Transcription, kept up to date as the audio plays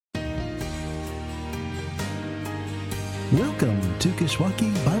Welcome to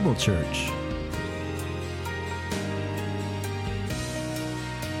Kishwaukee Bible Church.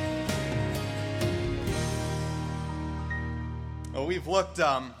 Well, we've looked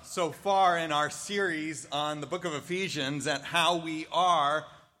so far in our series on the book of Ephesians at how we are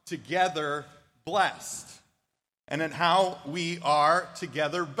together blessed and at how we are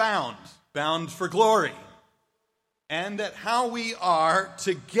together bound for glory, and at how we are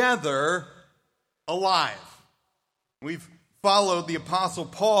together alive. We've followed the Apostle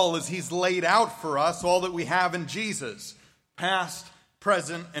Paul as he's laid out for us all that we have in Jesus, past,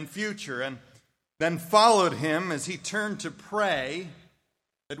 present, and future, and then followed him as he turned to pray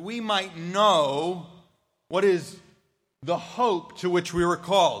that we might know what is the hope to which we were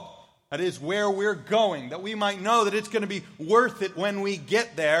called. That is where we're going, that we might know that it's going to be worth it when we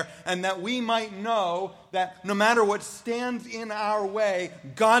get there, and that we might know that no matter what stands in our way,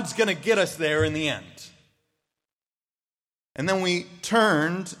 God's going to get us there in the end. And then we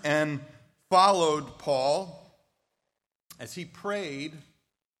turned and followed Paul as he prayed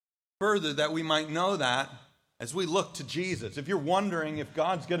further that we might know that as we look to Jesus. If you're wondering if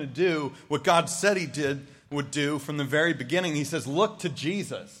God's going to do what God said he would do from the very beginning, he says, look to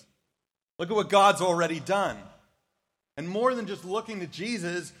Jesus. Look at what God's already done. And more than just looking to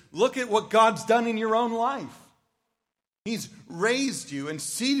Jesus, look at what God's done in your own life. He's raised you and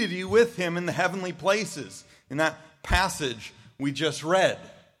seated you with him in the heavenly places, in that passage we just read.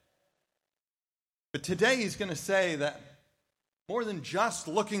 But today he's going to say that more than just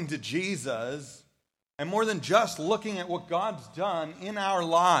looking to Jesus, and more than just looking at what God's done in our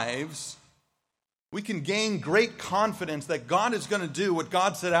lives, we can gain great confidence that God is going to do what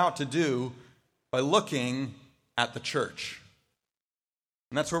God set out to do by looking at the church.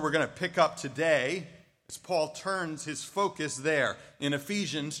 And that's where we're going to pick up today as Paul turns his focus there in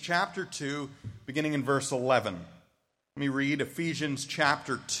Ephesians chapter 2, beginning in verse 11. Let me read Ephesians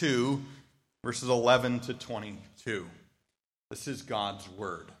chapter 2, verses 11 to 22. This is God's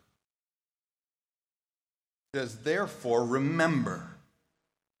word. It says, therefore, remember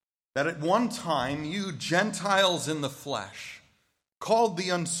that at one time you Gentiles in the flesh, called the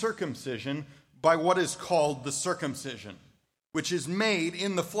uncircumcision by what is called the circumcision, which is made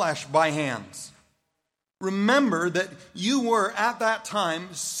in the flesh by hands. Remember that you were at that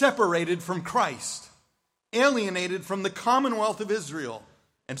time separated from Christ, alienated from the commonwealth of Israel,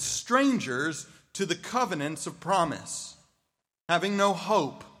 and strangers to the covenants of promise, having no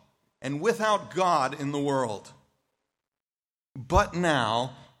hope and without God in the world. But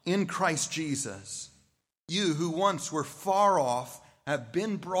now, in Christ Jesus, you who once were far off have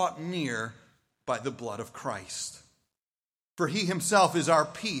been brought near by the blood of Christ. For he himself is our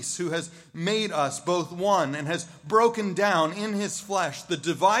peace, who has made us both one and has broken down in his flesh the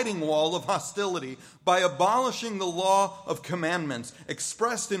dividing wall of hostility by abolishing the law of commandments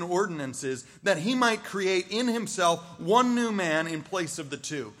expressed in ordinances, that he might create in himself one new man in place of the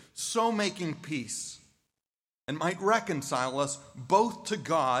two, so making peace, and might reconcile us both to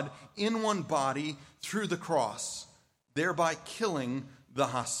God in one body through the cross, thereby killing the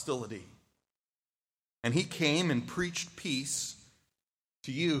hostility. And he came and preached peace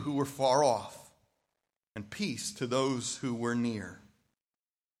to you who were far off, and peace to those who were near.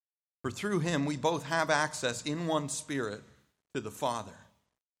 For through him we both have access in one Spirit to the Father.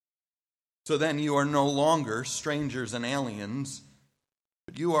 So then you are no longer strangers and aliens,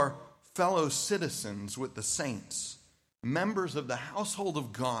 but you are fellow citizens with the saints, members of the household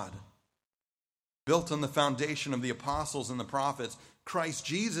of God, built on the foundation of the apostles and the prophets, Christ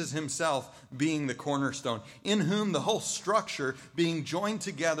Jesus himself being the cornerstone, in whom the whole structure, being joined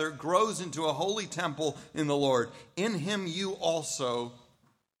together, grows into a holy temple in the Lord. In him you also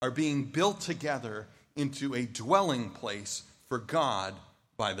are being built together into a dwelling place for God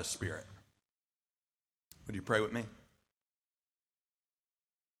by the Spirit. Would you pray with me?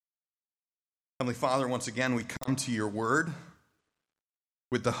 Heavenly Father, once again we come to your word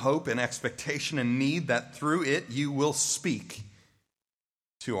with the hope and expectation and need that through it you will speak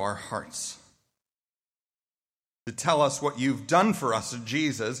to our hearts, to tell us what you've done for us in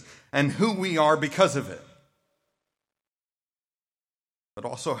Jesus and who we are because of it, but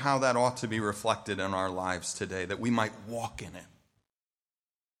also how that ought to be reflected in our lives today, that we might walk in it.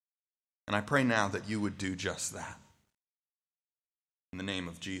 And I pray now that you would do just that. In the name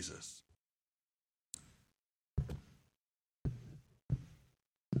of Jesus.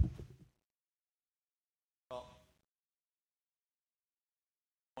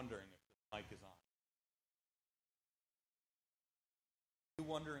 Wondering if the mic is on. You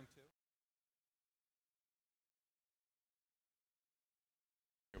wondering too?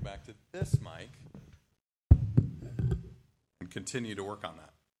 Go back to this mic. continue to work on that.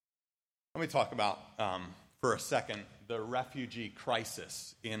 Let me talk about, for a second, the refugee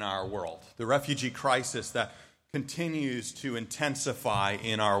crisis in our world. The refugee crisis that continues to intensify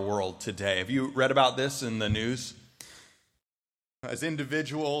in our world today. Have you read about this in the news? As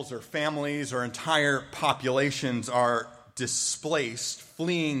individuals or families or entire populations are displaced,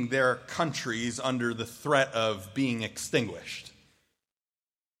 fleeing their countries under the threat of being extinguished.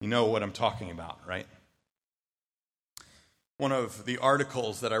 You know what I'm talking about, right? One of the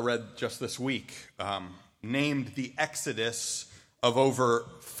articles that I read just this week named the exodus of over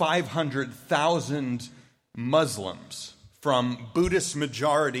 500,000 Muslims from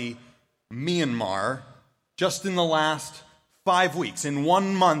Buddhist-majority Myanmar just in the last 5 weeks, in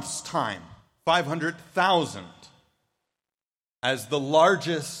 1 month's time, 500,000, as the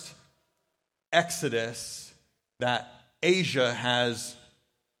largest exodus that Asia has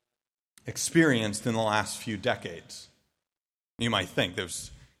experienced in the last few decades. You might think it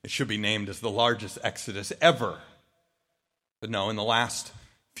should be named as the largest exodus ever. But no, in the last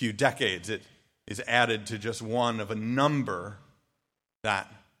few decades, it is added to just one of a number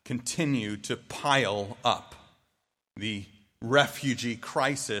that continue to pile up the refugee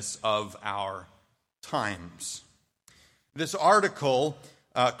crisis of our times. This article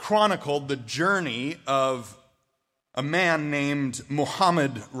chronicled the journey of a man named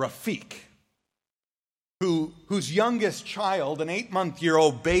Muhammad Rafiq, whose youngest child, an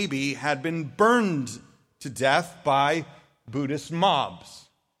 8-month-old baby, had been burned to death by Buddhist mobs.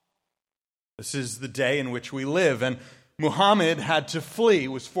 This is the day in which we live, and Muhammad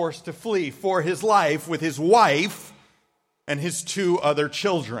was forced to flee for his life with his wife and his 2 other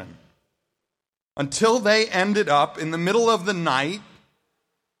children, until they ended up in the middle of the night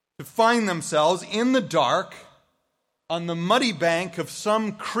to find themselves in the dark on the muddy bank of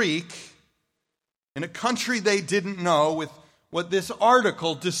some creek in a country they didn't know, with what this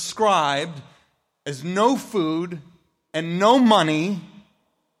article described as no food and no money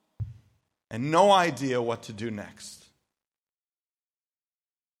and no idea what to do next.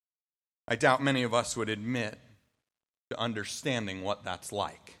 I doubt many of us would admit to understanding what that's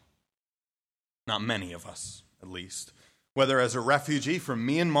like. Not many of us, at least. Whether as a refugee from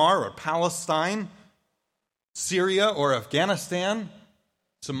Myanmar or Palestine, Syria or Afghanistan,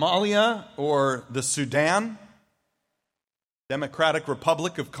 Somalia or the Sudan, Democratic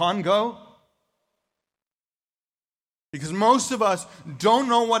Republic of Congo. Because most of us don't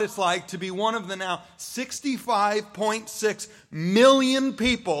know what it's like to be one of the now 65.6 million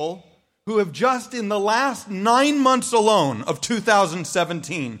people who have just in the last 9 months alone of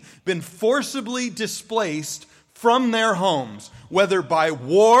 2017 been forcibly displaced from their homes, whether by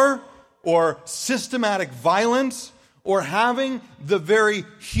war or systematic violence or having the very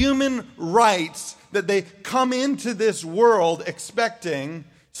human rights that they come into this world expecting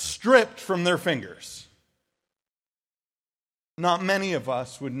stripped from their fingers. Not many of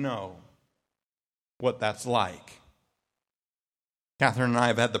us would know what that's like. Catherine and I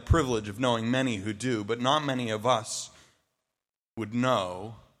have had the privilege of knowing many who do, but not many of us would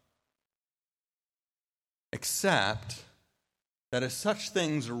know, except that as such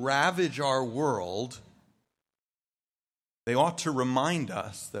things ravage our world, they ought to remind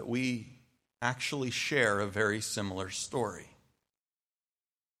us that we actually share a very similar story.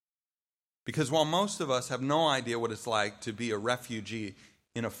 Because while most of us have no idea what it's like to be a refugee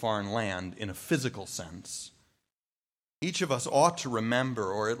in a foreign land in a physical sense, each of us ought to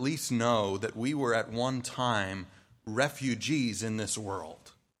remember, or at least know, that we were at one time refugees in this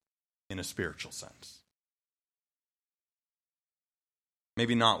world in a spiritual sense.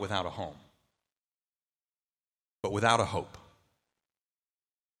 Maybe not without a home, but without a hope.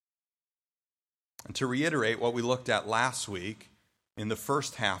 And to reiterate what we looked at last week in the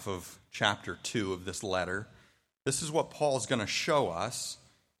first half of chapter 2 of this letter, this is what Paul's going to show us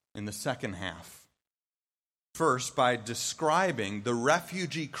in the second half. First, by describing the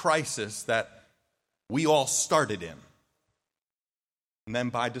refugee crisis that we all started in. And then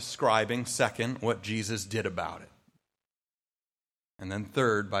by describing, second, what Jesus did about it. And then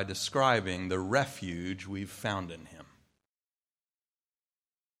third, by describing the refuge we've found in him.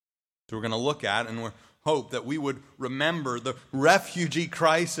 So we're going to look at, and we hope that we would remember the refugee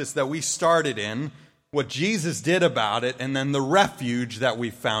crisis that we started in, what Jesus did about it, and then the refuge that we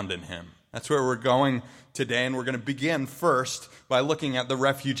found in him. That's where we're going today, and we're going to begin first by looking at the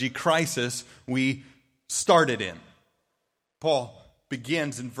refugee crisis we started in. Paul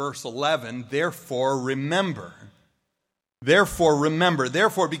begins in verse 11, therefore remember. Therefore remember.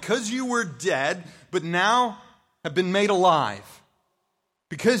 Therefore, because you were dead, but now have been made alive.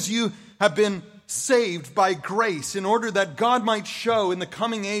 Because you have been saved by grace in order that God might show in the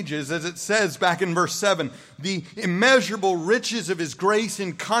coming ages, as it says back in verse 7, the immeasurable riches of his grace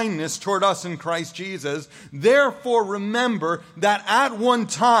and kindness toward us in Christ Jesus. Therefore remember that at one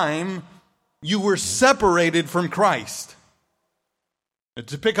time you were separated from Christ. And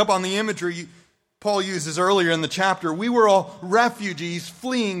to pick up on the imagery Paul uses earlier in the chapter, we were all refugees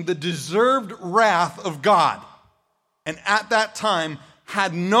fleeing the deserved wrath of God. And at that time,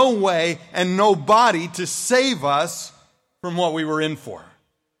 had no way and no body to save us from what we were in for.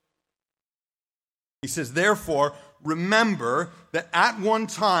 He says, therefore, remember that at one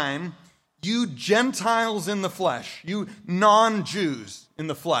time, you Gentiles in the flesh, you non-Jews in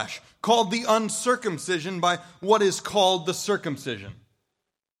the flesh, called the uncircumcision by what is called the circumcision,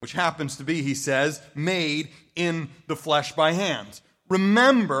 which happens to be, he says, made in the flesh by hands.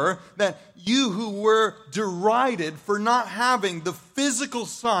 Remember that you who were derided for not having the physical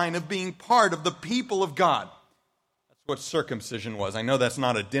sign of being part of the people of God. That's what circumcision was. I know that's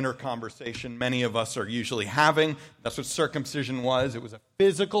not a dinner conversation many of us are usually having. That's what circumcision was. It was a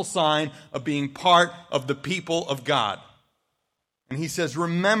physical sign of being part of the people of God. And he says,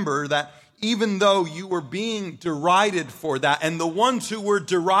 remember that even though you were being derided for that, and the ones who were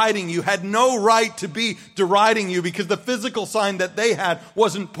deriding you had no right to be deriding you because the physical sign that they had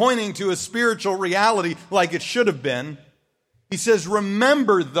wasn't pointing to a spiritual reality like it should have been. He says,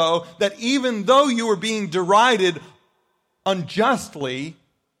 remember though, that even though you were being derided unjustly,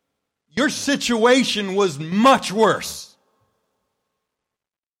 your situation was much worse.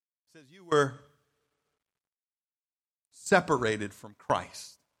 He says you were separated from Christ.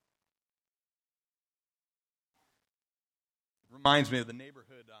 Reminds me of the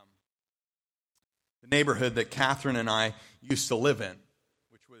neighborhood that Catherine and I used to live in,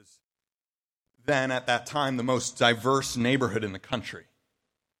 which was then at that time the most diverse neighborhood in the country.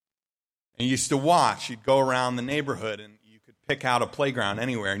 And you used to watch, you'd go around the neighborhood and you could pick out a playground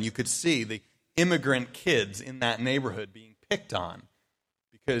anywhere and you could see the immigrant kids in that neighborhood being picked on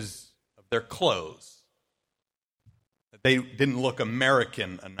because of their clothes. That they didn't look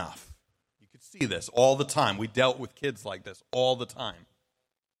American enough. See this all the time. We dealt with kids like this all the time.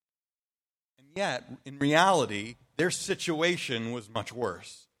 And yet, in reality, their situation was much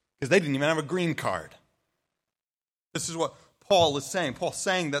worse because they didn't even have a green card. This is what Paul is saying. Paul's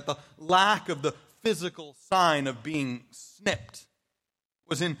saying that the lack of the physical sign of being snipped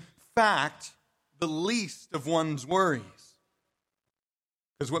was in fact the least of one's worries.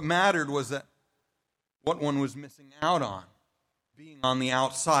 Because what mattered was that what one was missing out on, being on the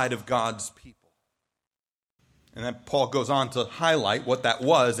outside of God's people. And then Paul goes on to highlight what that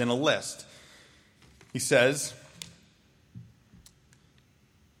was in a list. He says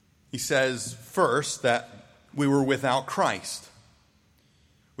first that we were without Christ,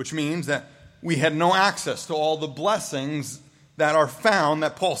 which means that we had no access to all the blessings that are found,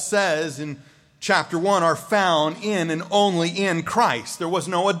 that Paul says in chapter 1, are found in and only in Christ. There was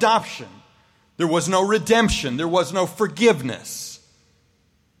no adoption. There was no redemption. There was no forgiveness.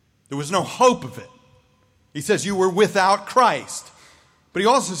 There was no hope of it. He says you were without Christ. But he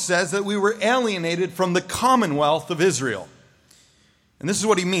also says that we were alienated from the commonwealth of Israel. And this is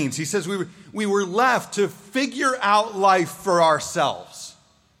what he means. He says we were left to figure out life for ourselves.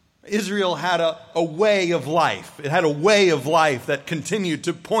 Israel had a way of life. It had a way of life that continued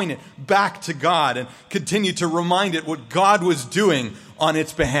to point it back to God and continued to remind it what God was doing on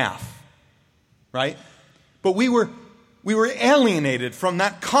its behalf. Right? But we were alienated from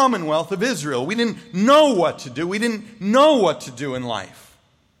that commonwealth of Israel. We didn't know what to do. We didn't know what to do in life.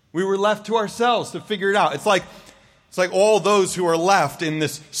 We were left to ourselves to figure it out. It's like all those who are left in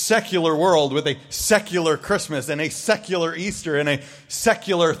this secular world with a secular Christmas and a secular Easter and a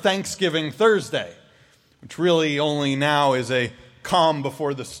secular Thanksgiving Thursday, which really only now is a calm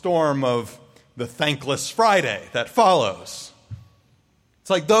before the storm of the thankless Friday that follows. It's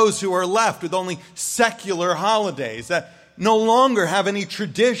like those who are left with only secular holidays that no longer have any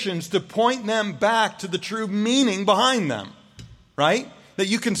traditions to point them back to the true meaning behind them, right? That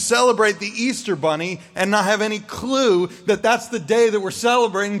you can celebrate the Easter bunny and not have any clue that that's the day that we're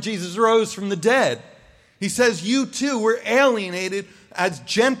celebrating Jesus rose from the dead. He says you too were alienated as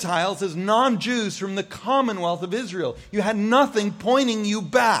Gentiles, as non-Jews from the commonwealth of Israel. You had nothing pointing you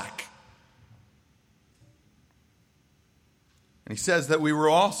back. And he says that we were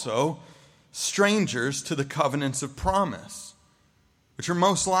also strangers to the covenants of promise, which are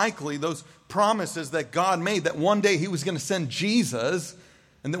most likely those promises that God made that one day he was going to send Jesus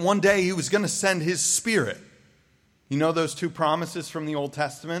and that one day he was going to send his Spirit. You know those two promises from the Old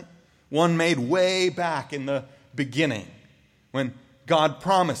Testament? One made way back in the beginning when God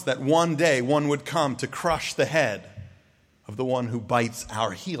promised that one day one would come to crush the head of the one who bites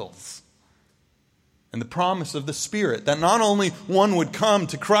our heels. And the promise of the Spirit, that not only one would come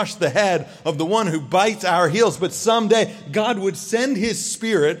to crush the head of the one who bites our heels, but someday God would send His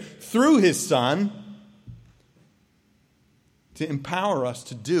Spirit through His Son to empower us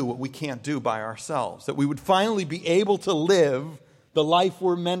to do what we can't do by ourselves. That we would finally be able to live the life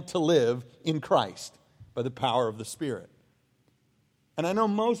we're meant to live in Christ by the power of the Spirit. And I know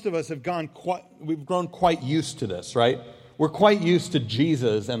most of us we've grown quite used to this, right? We're quite used to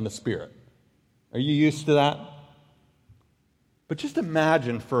Jesus and the Spirit. Are you used to that? But just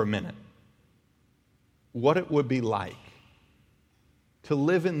imagine for a minute what it would be like to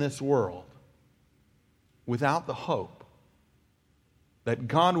live in this world without the hope that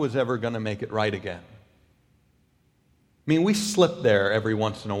God was ever going to make it right again. I mean, we slip there every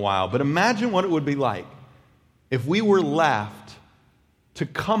once in a while, but imagine what it would be like if we were left to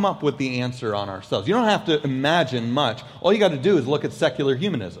come up with the answer on ourselves. You don't have to imagine much. All you got to do is look at secular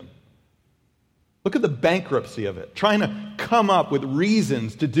humanism. Look at the bankruptcy of it, trying to come up with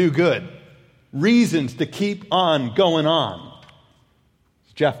reasons to do good, reasons to keep on going on.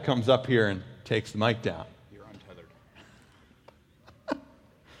 Jeff comes up here and takes the mic down. You're untethered.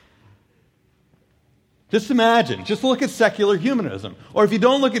 Just imagine, just look at secular humanism. Or if you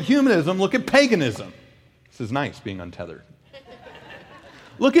don't look at humanism, look at paganism. This is nice, being untethered.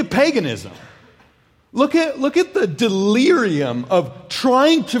 Look at paganism. Look at the delirium of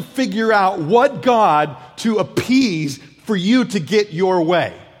trying to figure out what God to appease for you to get your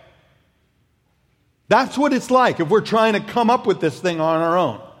way. That's what it's like if we're trying to come up with this thing on our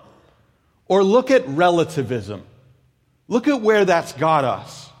own. Or look at relativism. Look at where that's got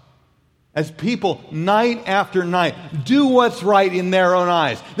us. As people, night after night, do what's right in their own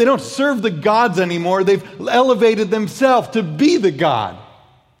eyes. They don't serve the gods anymore. They've elevated themselves to be the God.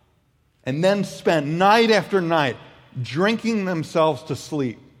 And then spend night after night drinking themselves to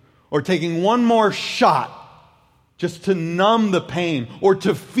sleep, or taking one more shot just to numb the pain or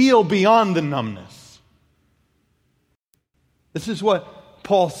to feel beyond the numbness. This is what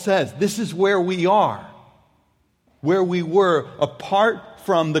Paul says. This is where we are, where we were apart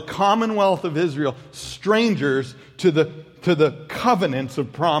from the commonwealth of Israel, strangers to the covenants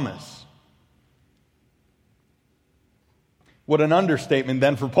of promise. What an understatement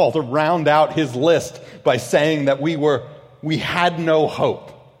then for Paul to round out his list by saying that we had no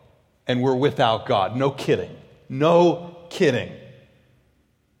hope and were without God. No kidding. No kidding.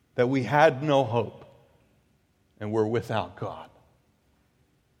 That we had no hope and were without God.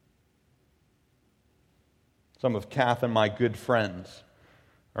 Some of Kath and my good friends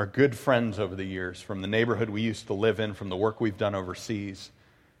are good friends over the years, from the neighborhood we used to live in, from the work we've done overseas,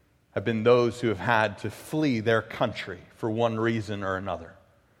 have been those who have had to flee their country for one reason or another,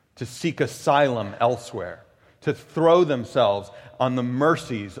 to seek asylum elsewhere, to throw themselves on the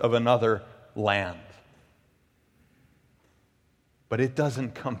mercies of another land. But it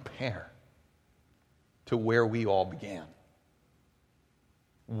doesn't compare to where we all began.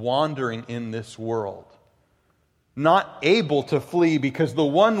 Wandering in this world, not able to flee because the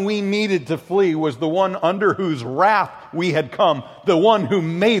one we needed to flee was the one under whose wrath we had come, the one who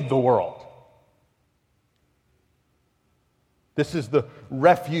made the world. This is the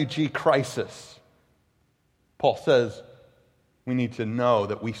refugee crisis. Paul says we need to know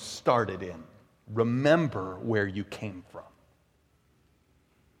that we started in. Remember where you came from.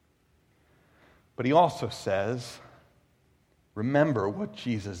 But he also says, remember what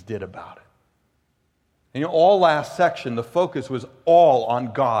Jesus did about it. And all last section, the focus was all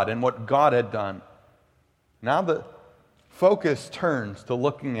on God and what God had done. Now the focus turns to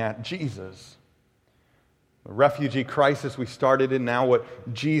looking at Jesus. The refugee crisis we started in, now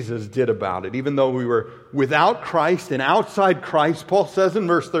what Jesus did about it. Even though we were without Christ and outside Christ, Paul says in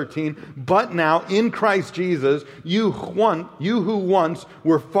verse 13, but now in Christ Jesus, you who once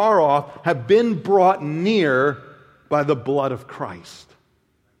were far off have been brought near by the blood of Christ.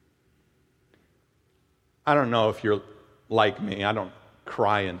 I don't know if you're like me. I don't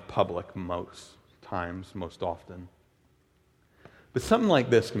cry in public most often. But something like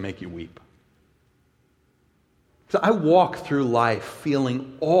this can make you weep. So I walk through life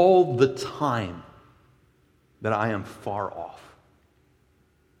feeling all the time that I am far off.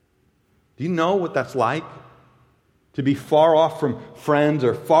 Do you know what that's like? To be far off from friends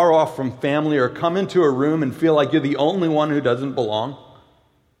or far off from family, or come into a room and feel like you're the only one who doesn't belong?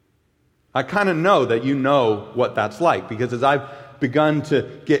 I kind of know that you know what that's like, because as I've begun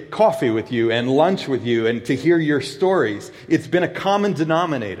to get coffee with you and lunch with you and to hear your stories, it's been a common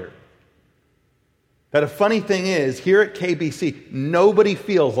denominator. That a funny thing is, here at KBC, nobody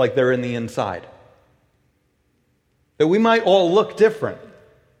feels like they're in the inside. That we might all look different,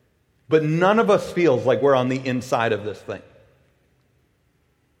 but none of us feels like we're on the inside of this thing.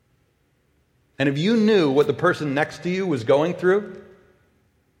 And if you knew what the person next to you was going through,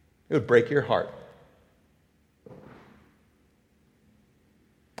 it would break your heart.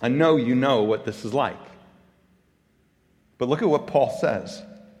 I know you know what this is like. But look at what Paul says.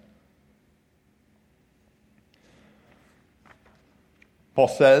 Paul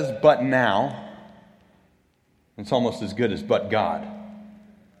says, but now, it's almost as good as but God.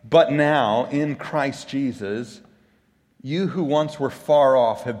 But now, in Christ Jesus, you who once were far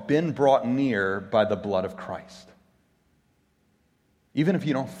off have been brought near by the blood of Christ. Even if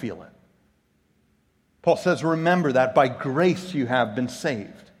you don't feel it. Paul says, remember that by grace you have been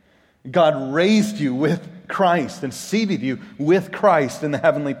saved. God raised you with Christ and seated you with Christ in the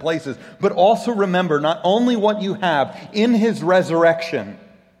heavenly places. But also remember not only what you have in his resurrection,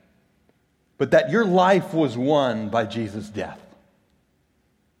 but that your life was won by Jesus' death.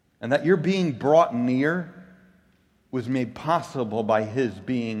 And that your being brought near was made possible by his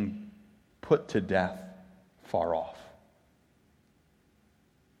being put to death far off.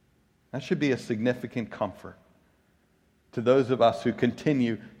 That should be a significant comfort to those of us who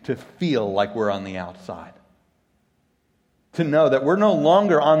continue to feel like we're on the outside. To know that we're no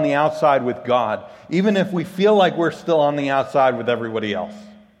longer on the outside with God, even if we feel like we're still on the outside with everybody else.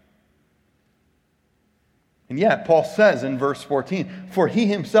 And yet, Paul says in verse 14, for he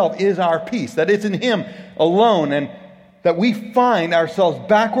himself is our peace, that it's in him alone, and that we find ourselves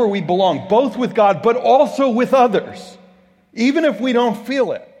back where we belong, both with God, but also with others, even if we don't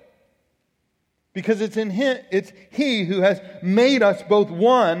feel it. Because it's in him, it's he who has made us both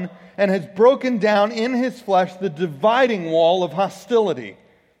one and has broken down in his flesh the dividing wall of hostility.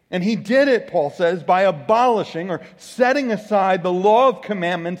 And he did it, Paul says, by abolishing or setting aside the law of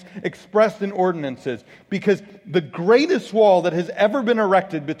commandments expressed in ordinances. Because the greatest wall that has ever been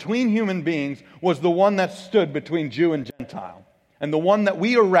erected between human beings was the one that stood between Jew and Gentile. And the one that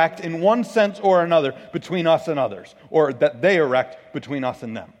we erect in one sense or another between us and others. Or that they erect between us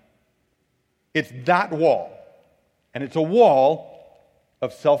and them. It's that wall. And it's a wall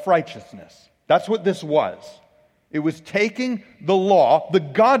of self-righteousness. That's what this was. It was taking the law, the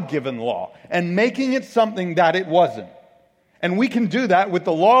God-given law, and making it something that it wasn't. And we can do that with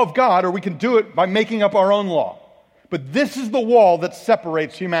the law of God, or we can do it by making up our own law. But this is the wall that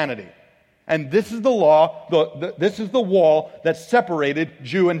separates humanity. And this is the law, this is the wall that separated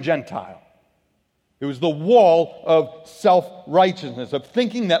Jew and Gentile. It was the wall of self-righteousness, of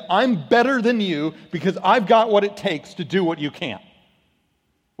thinking that I'm better than you because I've got what it takes to do what you can't.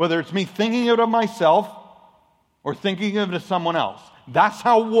 Whether it's me thinking it of myself or thinking of it of someone else. That's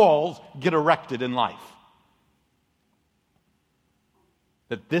how walls get erected in life.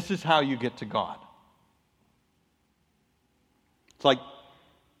 That this is how you get to God. It's like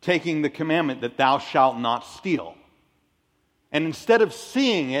taking the commandment that thou shalt not steal. And instead of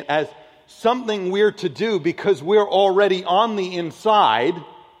seeing it as something we're to do because we're already on the inside,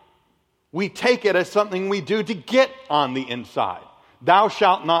 we take it as something we do to get on the inside. Thou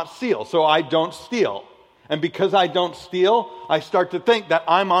shalt not steal, so I don't steal. And because I don't steal, I start to think that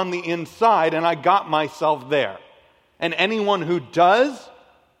I'm on the inside and I got myself there. And anyone who does,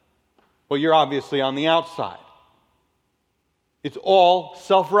 well, you're obviously on the outside. It's all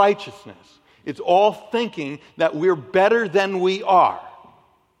self-righteousness. It's all thinking that we're better than we are.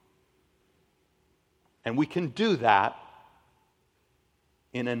 And we can do that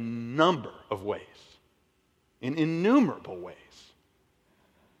in a number of ways, in innumerable ways.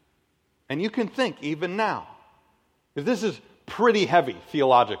 And you can think even now, because this is pretty heavy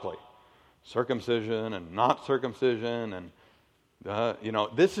theologically, circumcision and not circumcision, and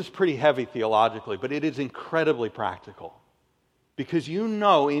this is pretty heavy theologically, but it is incredibly practical. Because you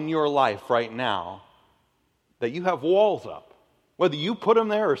know in your life right now that you have walls up, whether you put them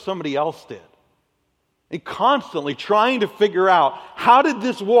there or somebody else did. And constantly trying to figure out, how did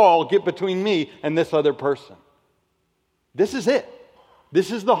this wall get between me and this other person? This is it.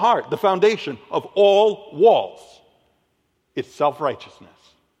 This is the heart, the foundation of all walls. It's self-righteousness.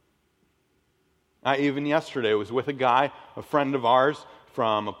 Even yesterday, I was with a guy, a friend of ours,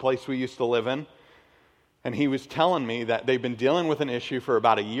 from a place we used to live in, and he was telling me that they've been dealing with an issue for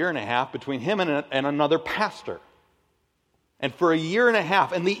about a year and a half between him and another pastor. And for a year and a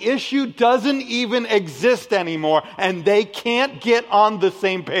half, and the issue doesn't even exist anymore, and they can't get on the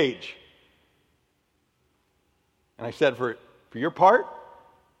same page. And I said, for your part,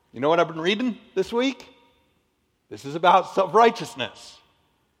 you know what I've been reading this week? This is about self-righteousness.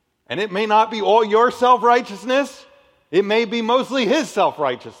 And it may not be all your self-righteousness. It may be mostly his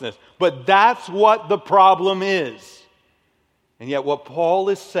self-righteousness. But that's what the problem is. And yet what Paul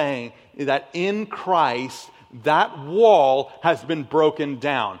is saying is that in Christ, that wall has been broken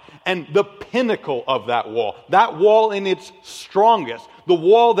down. And the pinnacle of that wall in its strongest, the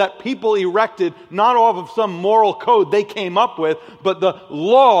wall that people erected not off of some moral code they came up with, but the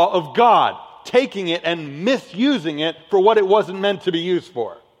law of God, taking it and misusing it for what it wasn't meant to be used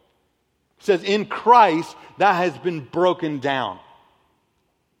for. It says in Christ, that has been broken down.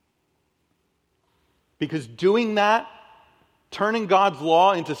 Because doing that, turning God's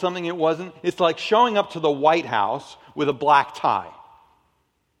law into something it wasn't, it's like showing up to the White House with a black tie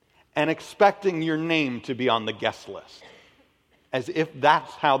and expecting your name to be on the guest list, as if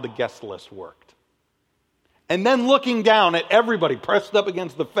that's how the guest list worked. And then looking down at everybody pressed up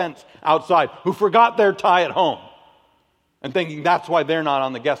against the fence outside who forgot their tie at home and thinking that's why they're not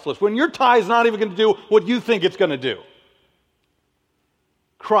on the guest list, when your tie is not even going to do what you think it's going to do.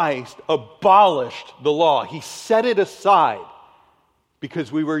 Christ abolished the law. He set it aside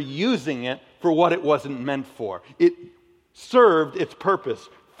because we were using it for what it wasn't meant for. It served its purpose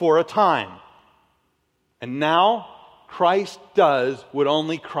for a time. And now Christ does what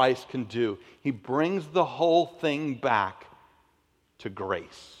only Christ can do. He brings the whole thing back to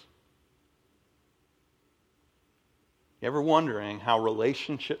grace. You ever wondering how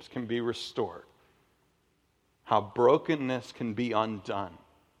relationships can be restored? How brokenness can be undone?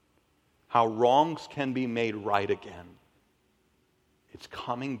 How wrongs can be made right again? It's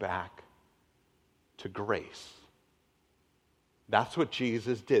coming back to grace. That's what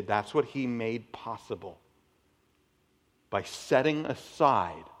Jesus did. That's what he made possible. By setting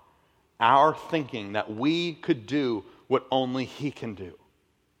aside our thinking that we could do what only he can do.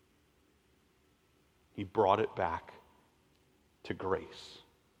 He brought it back to grace.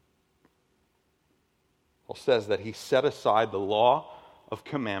 Paul says that he set aside the law of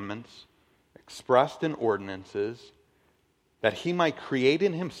commandments expressed in ordinances, that he might create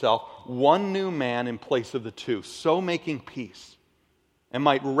in himself one new man in place of the two, so making peace, and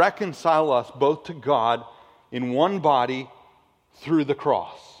might reconcile us both to God in one body through the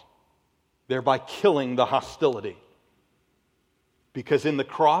cross, thereby killing the hostility. Because in the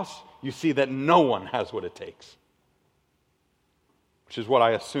cross, you see that no one has what it takes. Which is what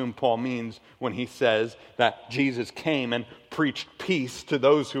I assume Paul means when he says that Jesus came and preached peace to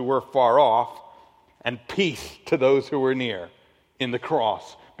those who were far off and peace to those who were near in the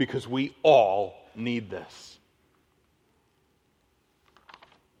cross, because we all need this.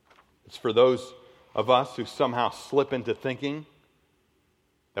 It's for those of us who somehow slip into thinking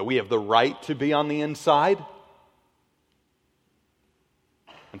that we have the right to be on the inside,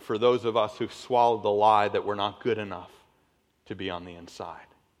 and for those of us who swallowed the lie that we're not good enough to be on the inside.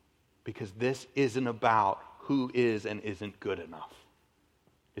 Because this isn't about who is and isn't good enough.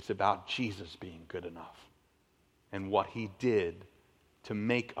 It's about Jesus being good enough and what he did to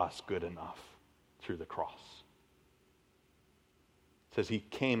make us good enough through the cross. It says he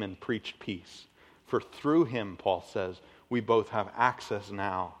came and preached peace. For through him, Paul says, we both have access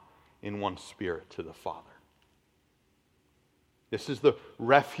now in one spirit to the Father. This is the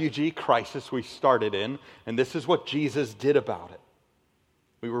refugee crisis we started in, and this is what Jesus did about it.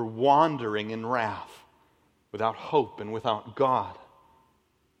 We were wandering in wrath, without hope and without God.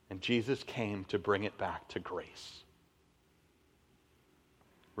 And Jesus came to bring it back to grace.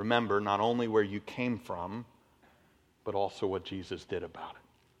 Remember not only where you came from, but also what Jesus did about it.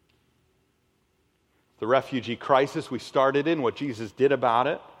 The refugee crisis we started in, what Jesus did about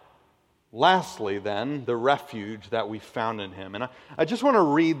it. Lastly, then, the refuge that we found in him. And I just want to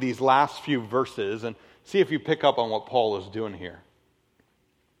read these last few verses and see if you pick up on what Paul is doing here.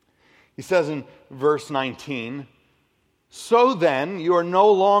 He says in verse 19, "So then you are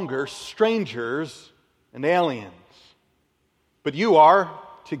no longer strangers and aliens, but you are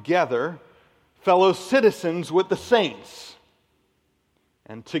together fellow citizens with the saints,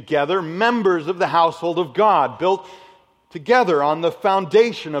 and together members of the household of God, built together on the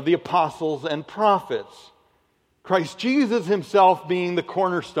foundation of the apostles and prophets, Christ Jesus himself being the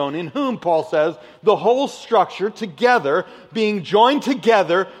cornerstone, in whom," Paul says, "the whole structure together, being joined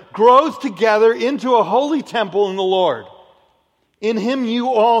together, grows together into a holy temple in the Lord. In him you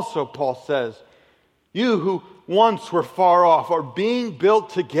also," Paul says, "you who once were far off are being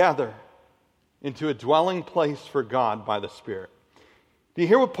built together into a dwelling place for God by the Spirit." Do you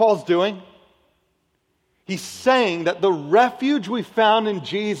hear what Paul's doing? He's saying that the refuge we found in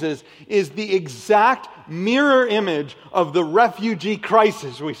Jesus is the exact mirror image of the refugee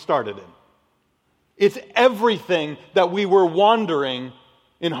crisis we started in. It's everything that we were wandering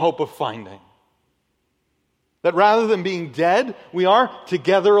in hope of finding. That rather than being dead, we are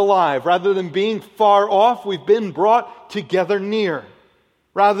together alive. Rather than being far off, we've been brought together near.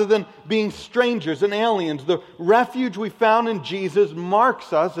 Rather than being strangers and aliens, the refuge we found in Jesus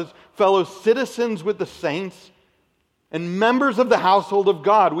marks us as fellow citizens with the saints and members of the household of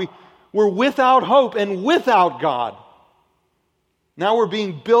God. We're without hope and without God. Now we're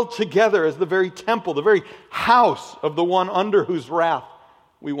being built together as the very temple, the very house of the one under whose wrath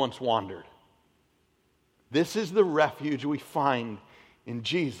we once wandered. This is the refuge we find in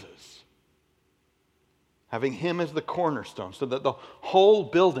Jesus. Having Him as the cornerstone, so that the whole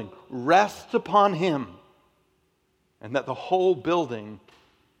building rests upon Him, and that the whole building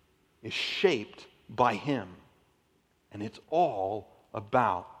is shaped by Him. And it's all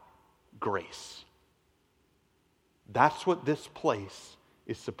about grace. That's what this place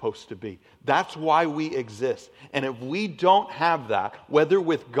is supposed to be. That's why we exist. And if we don't have that, whether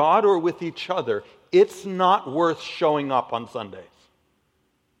with God or with each other, it's not worth showing up on Sundays.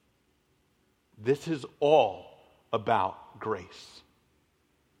 This is all about grace.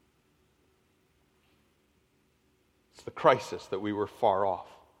 It's the crisis that we were far off.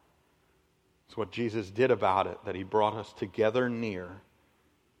 It's what Jesus did about it, that He brought us together near,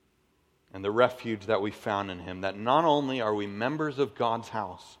 and the refuge that we found in Him, that not only are we members of God's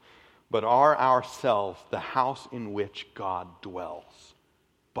house, but are ourselves the house in which God dwells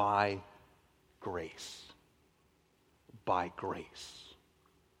by grace. By grace.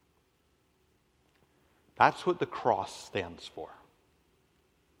 That's what the cross stands for.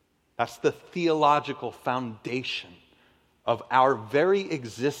 That's the theological foundation of our very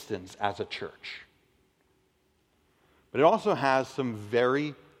existence as a church. But it also has some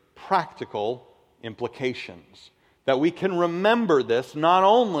very practical implications. That we can remember this not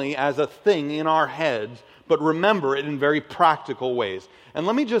only as a thing in our heads, but remember it in very practical ways. And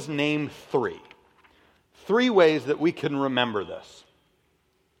let me just name three. Three ways that we can remember this.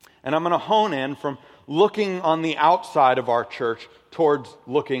 And I'm going to hone in from looking on the outside of our church towards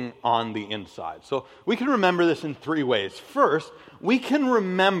looking on the inside. So we can remember this in three ways. First, we can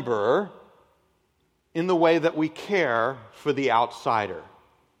remember in the way that we care for the outsider.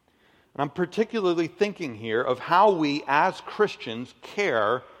 And I'm particularly thinking here of how we as Christians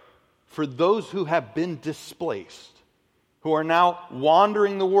care for those who have been displaced, who are now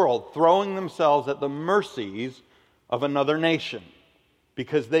wandering the world, throwing themselves at the mercies of another nation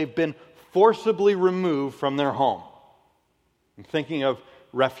because they've been forcibly removed from their home. I'm thinking of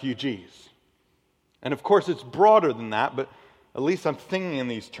refugees. And of course it's broader than that, but at least I'm thinking in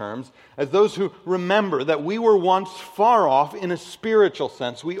these terms, as those who remember that we were once far off in a spiritual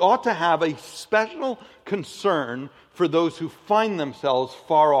sense. We ought to have a special concern for those who find themselves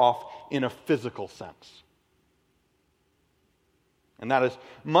far off in a physical sense. And that as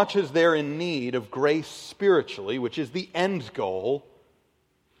much as they're in need of grace spiritually, which is the end goal,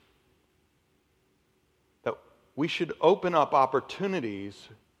 that we should open up opportunities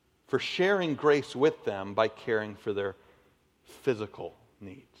for sharing grace with them by caring for their physical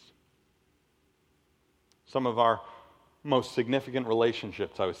needs. Some of our most significant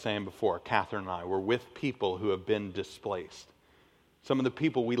relationships, I was saying before, Catherine and I, were with people who have been displaced. Some of the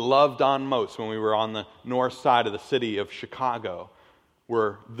people we loved on most when we were on the north side of the city of Chicago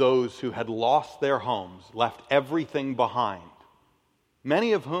were those who had lost their homes, left everything behind,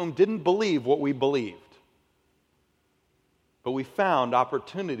 many of whom didn't believe what we believed. But we found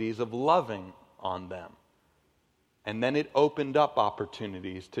opportunities of loving on them. And then it opened up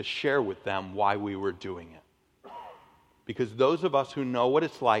opportunities to share with them why we were doing it. Because those of us who know what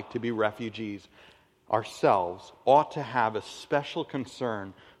it's like to be refugees ourselves ought to have a special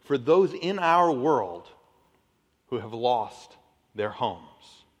concern for those in our world who have lost their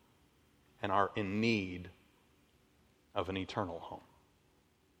homes and are in need of an eternal home.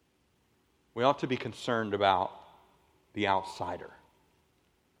 We ought to be concerned about the outsider,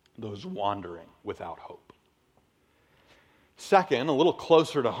 those wandering without hope. Second, a little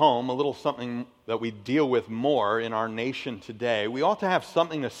closer to home, a little something that we deal with more in our nation today, we ought to have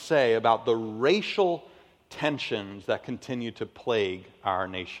something to say about the racial tensions that continue to plague our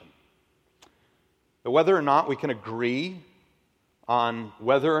nation. But whether or not we can agree on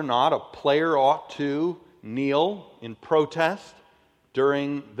whether or not a player ought to kneel in protest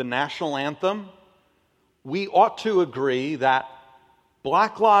during the national anthem, we ought to agree that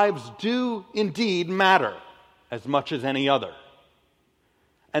black lives do indeed matter as much as any other.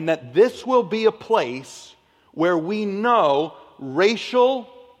 And that this will be a place where we know racial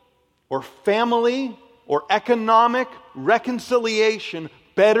or family or economic reconciliation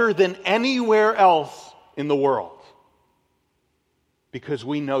better than anywhere else in the world. Because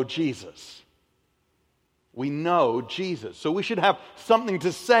we know Jesus. We know Jesus. So we should have something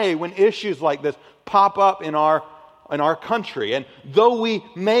to say when issues like this pop up in our country. And though we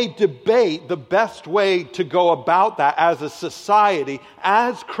may debate the best way to go about that as a society,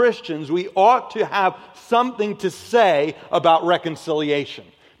 as Christians, we ought to have something to say about reconciliation.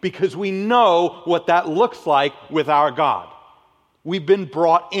 Because we know what that looks like with our God. We've been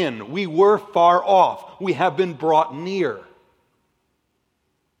brought in. We were far off. We have been brought near.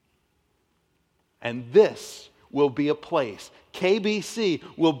 And this will be a place. KBC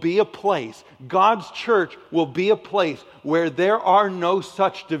will be a place. God's church will be a place where there are no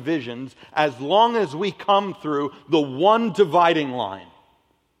such divisions as long as we come through the one dividing line.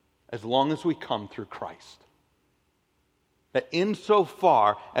 As long as we come through Christ. That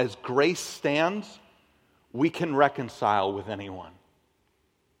insofar as grace stands, we can reconcile with anyone.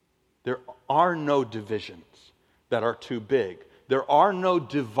 There are no divisions that are too big. There are no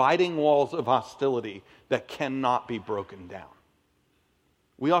dividing walls of hostility that cannot be broken down.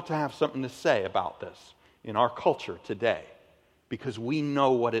 We ought to have something to say about this in our culture today because we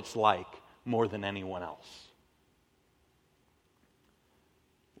know what it's like more than anyone else.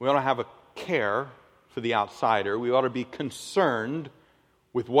 We ought to have a care for the outsider. We ought to be concerned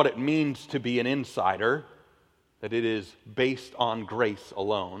with what it means to be an insider, that it is based on grace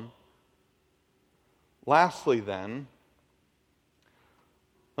alone. Lastly, then,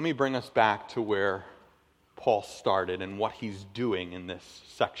 let me bring us back to where Paul started and what he's doing in this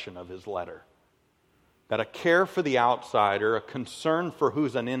section of his letter. That a care for the outsider, a concern for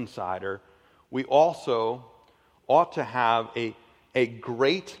who's an insider, we also ought to have a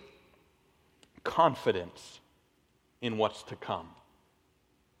great confidence in what's to come.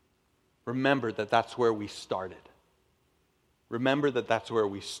 Remember that that's where we started. Remember that that's where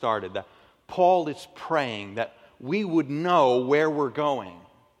we started. That Paul is praying that we would know where we're going.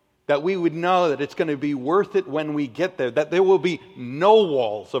 That we would know that it's going to be worth it when we get there. That there will be no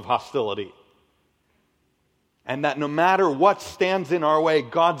walls of hostility. And that no matter what stands in our way,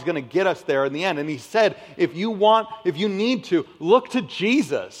 God's going to get us there in the end. And he said, if you need to, look to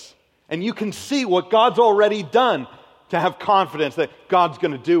Jesus. And you can see what God's already done to have confidence that God's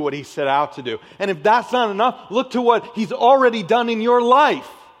going to do what he set out to do. And if that's not enough, look to what he's already done in your life.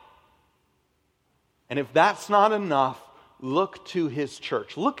 And if that's not enough, look to his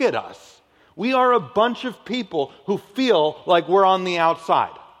church. Look at us. We are a bunch of people who feel like we're on the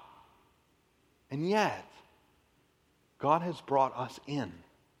outside. And yet, God has brought us in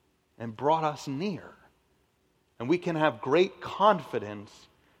and brought us near. And we can have great confidence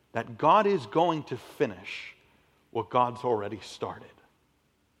that God is going to finish what God's already started.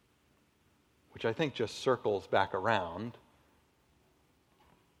 Which I think just circles back around.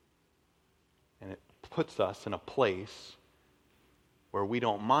 And it puts us in a place where we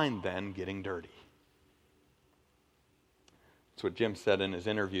don't mind then getting dirty. That's what Jim said in his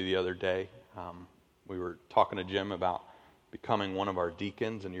interview the other day. We were talking to Jim about becoming one of our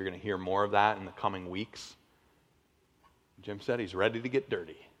deacons, and you're going to hear more of that in the coming weeks. Jim said he's ready to get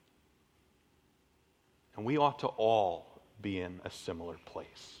dirty. And we ought to all be in a similar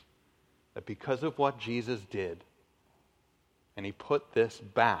place. That because of what Jesus did, and he put this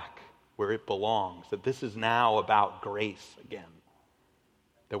back where it belongs, that this is now about grace again,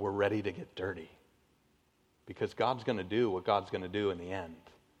 that we're ready to get dirty. Because God's going to do what God's going to do in the end.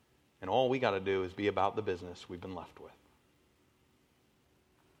 And all we got to do is be about the business we've been left with.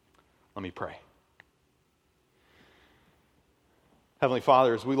 Let me pray. Heavenly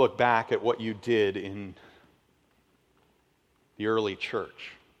Father, as we look back at what you did in the early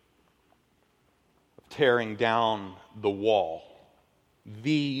church, of tearing down the wall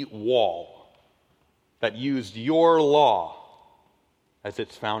that used your law as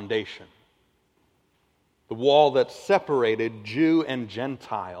its foundation, the wall that separated Jew and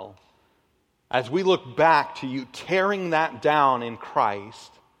Gentile, as we look back to you tearing that down in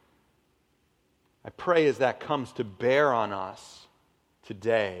Christ, I pray as that comes to bear on us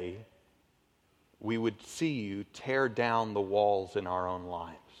today, we would see you tear down the walls in our own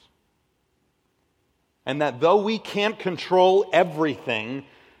lives. And that though we can't control everything,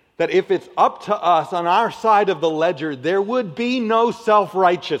 that if it's up to us on our side of the ledger, there would be no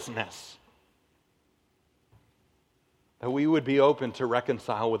self-righteousness. That we would be open to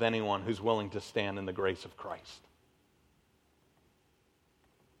reconcile with anyone who's willing to stand in the grace of Christ.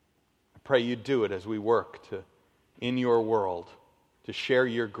 I pray you do it as we work in your world to share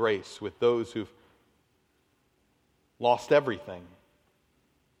your grace with those who've lost everything,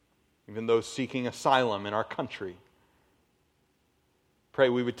 even those seeking asylum in our country. Pray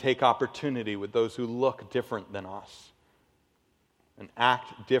we would take opportunity with those who look different than us and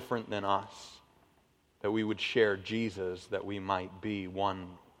act different than us, that we would share Jesus, that we might be one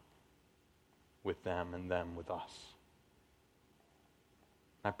with them and them with us.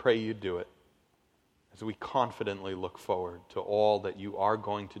 I pray you do it as we confidently look forward to all that you are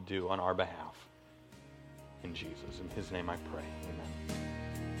going to do on our behalf. In Jesus, in his name I pray. Amen.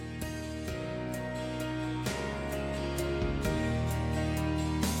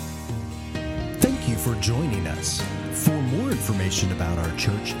 Thank you for joining us. For more information about our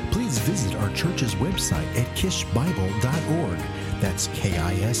church, please visit our church's website at kishbible.org. That's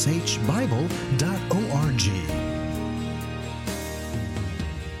KISH Bible.org.